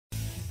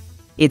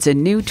It's a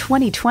new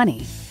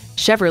 2020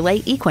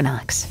 Chevrolet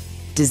Equinox.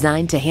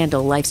 Designed to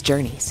handle life's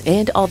journeys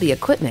and all the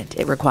equipment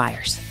it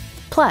requires.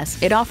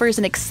 Plus, it offers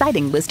an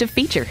exciting list of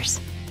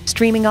features: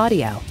 streaming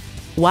audio,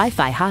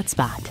 Wi-Fi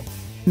hotspot,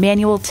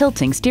 manual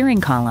tilting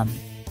steering column,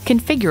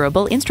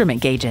 configurable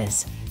instrument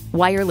gauges,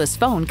 wireless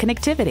phone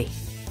connectivity,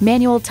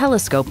 manual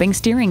telescoping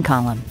steering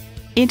column,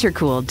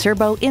 intercooled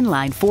turbo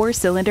inline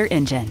 4-cylinder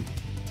engine,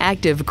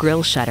 active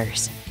grille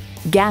shutters,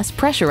 gas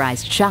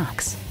pressurized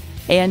shocks,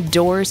 and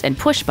doors and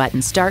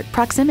push-button start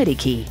proximity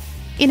key.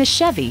 In a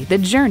Chevy, the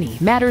journey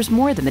matters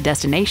more than the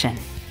destination.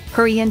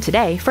 Hurry in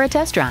today for a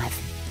test drive.